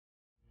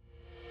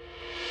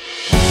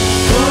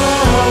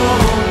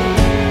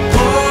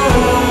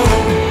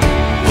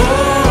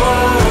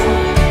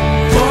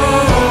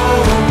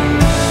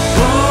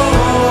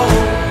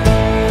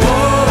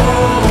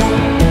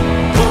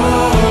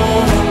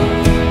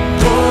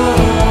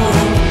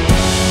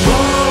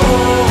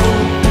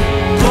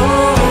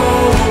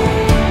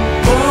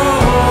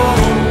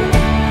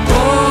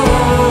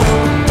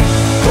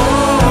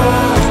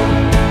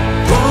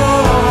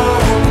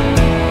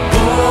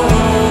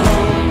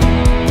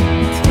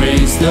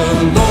the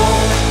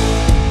Lord,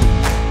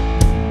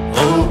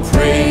 oh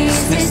praise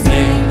His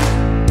name.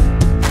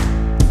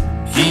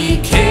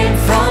 He came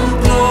from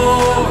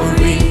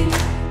glory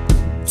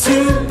to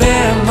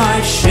bear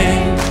my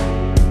shame.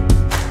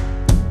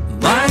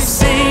 My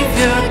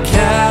Saviour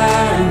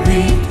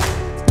carried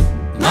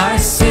my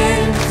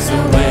sins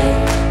away,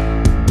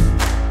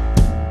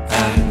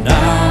 and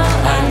now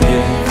I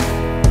live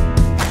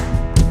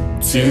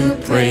to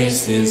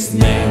praise His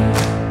name.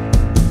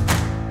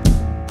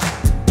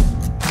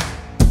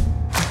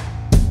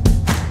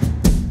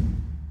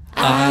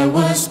 I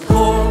was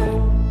poor,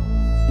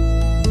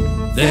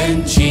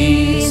 then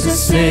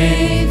Jesus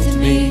saved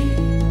me.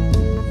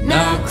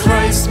 Now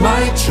Christ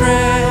my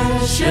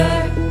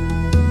treasure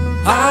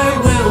I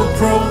will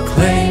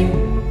proclaim.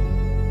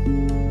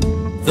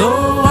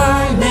 Though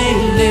I may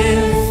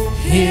live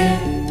here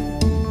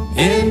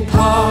in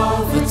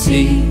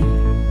poverty,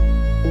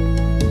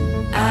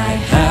 I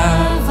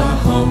have a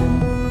home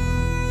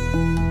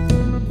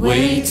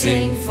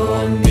waiting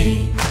for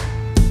me.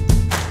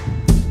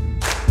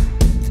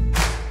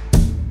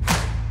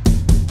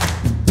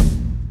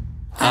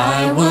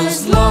 I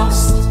was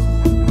lost,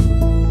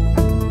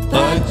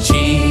 but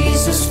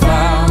Jesus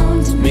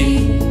found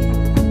me.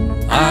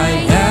 I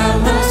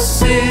am a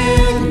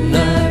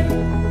sinner,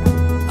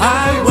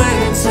 I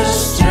went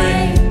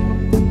astray,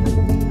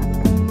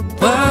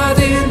 but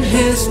in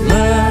His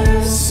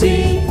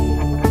mercy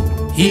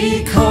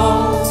He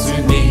called to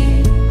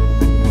me,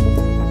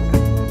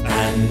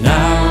 and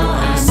now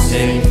I'm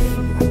safe,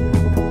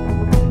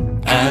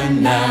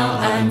 and now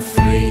I'm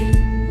free.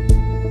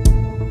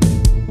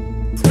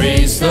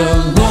 Praise the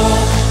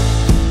Lord,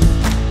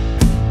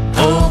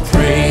 oh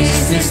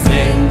praise His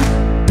name.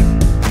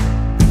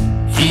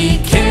 He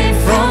came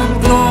from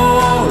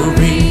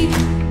glory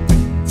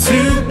to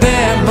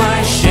bear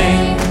my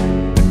shame.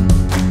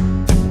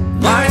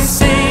 My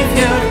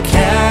Saviour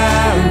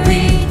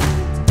carried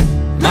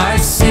my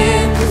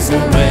sins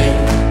away,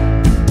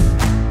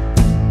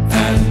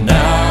 and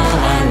now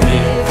I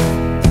live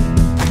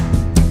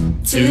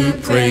to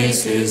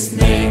praise His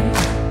name.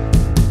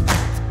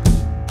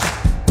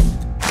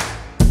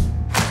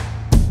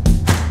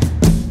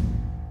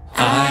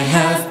 I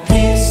have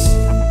peace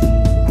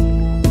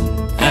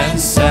and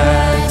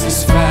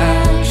satisfaction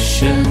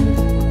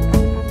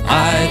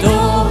I'd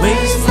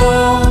always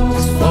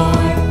longed for,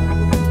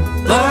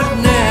 but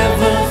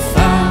never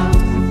found.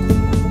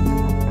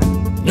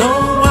 No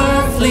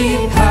earthly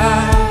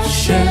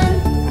passion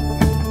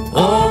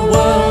or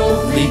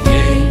worldly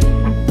gain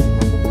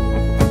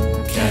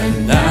can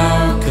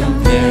now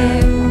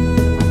compare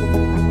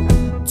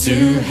to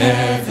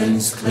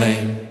heaven's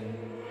claim.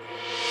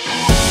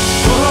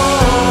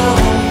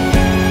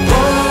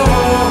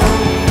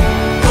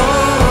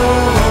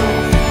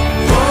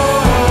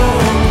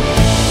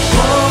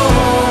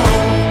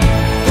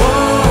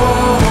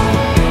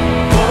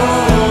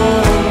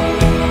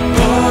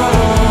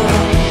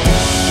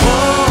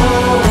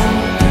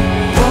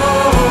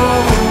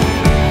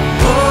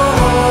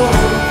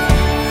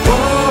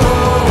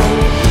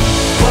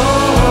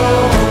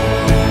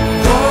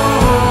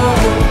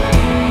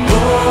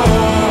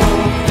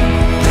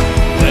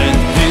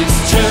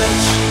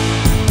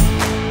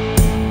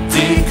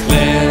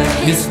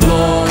 His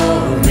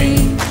glory,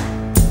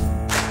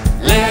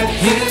 let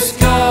His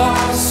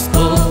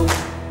gospel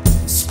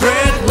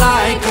spread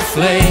like a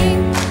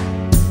flame,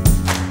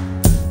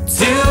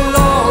 till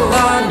all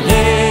our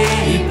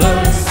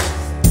neighbours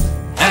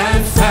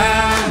and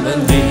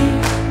family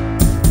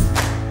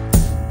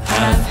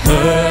have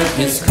heard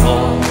His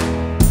call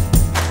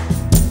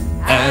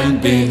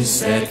and been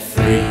set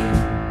free.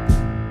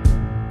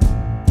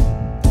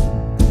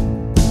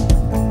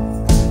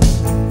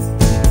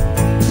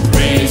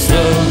 Praise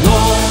the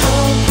Lord,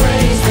 oh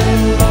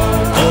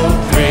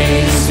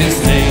praise His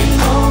name.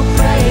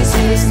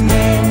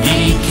 He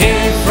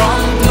came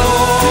from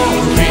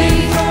glory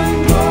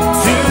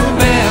to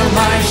bear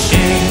my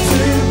shame.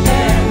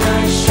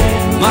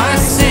 My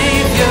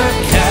Saviour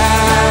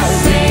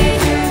carried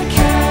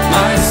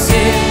my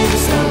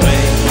sins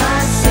away,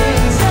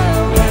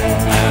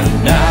 and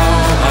now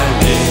I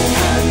live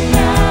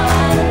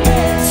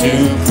to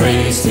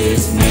praise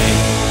His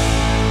name.